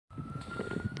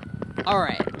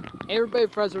Alright, hey everybody,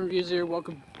 Fries101Reviews here.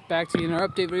 Welcome back to another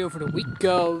update video for the week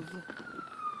of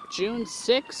June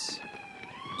 6,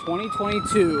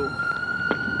 2022.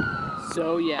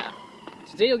 So yeah,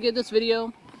 today you'll get this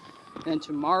video, and then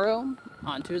tomorrow,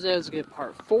 on Tuesday, you'll get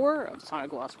part 4 of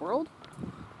Sonic Lost World.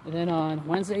 And then on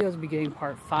Wednesday, you'll be getting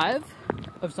part 5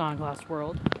 of Sonic Lost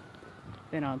World.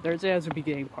 Then on Thursday, you'll be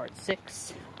getting part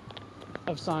 6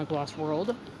 of Sonic Lost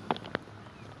World.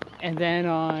 And then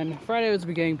on Friday, we'll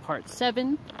be getting part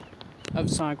 7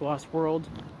 of Sonic Lost World.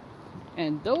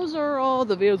 And those are all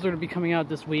the videos that are going to be coming out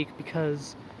this week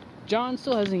because John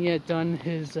still hasn't yet done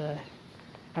his,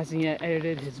 hasn't yet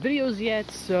edited his videos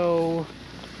yet. So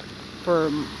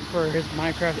for his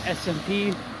Minecraft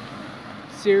SMP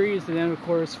series, and then of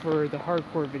course for the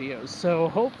hardcore videos. So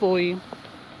hopefully,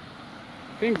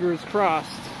 fingers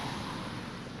crossed,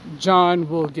 John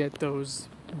will get those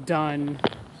done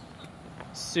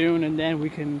soon, and then we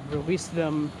can release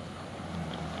them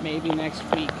maybe next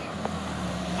week.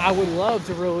 I would love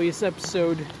to release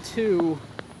episode 2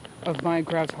 of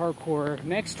Minecraft Hardcore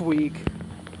next week,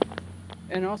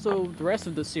 and also the rest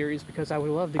of the series, because I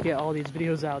would love to get all these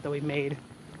videos out that we made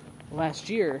last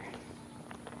year.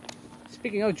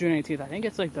 Speaking of June 18th, I think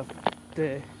it's like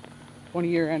the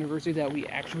 1-year anniversary that we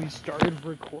actually started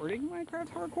recording Minecraft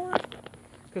Hardcore,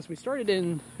 because we started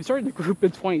the group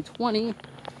in 2020.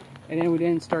 And then we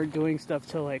didn't start doing stuff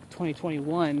till like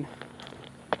 2021.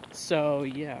 So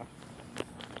yeah.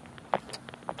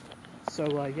 So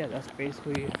yeah, that's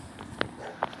basically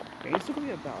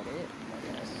about it, I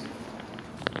guess.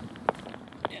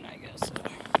 And I guess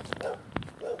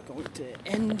going to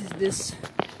end this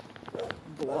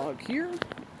vlog here.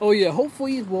 Oh yeah,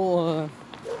 hopefully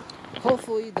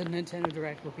hopefully the Nintendo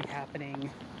Direct will be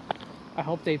happening. I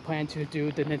hope they plan to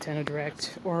do the Nintendo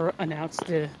Direct or announce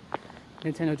the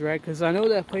Nintendo Direct, because I know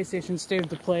that PlayStation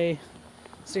State of Play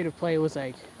was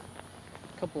like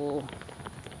a couple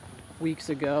weeks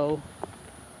ago,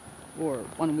 or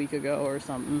 1 week ago, or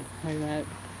something like that.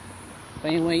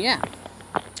 But anyway, yeah,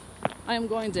 I am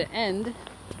going to end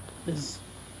this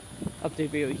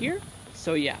update video here.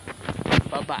 So yeah,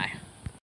 bye bye.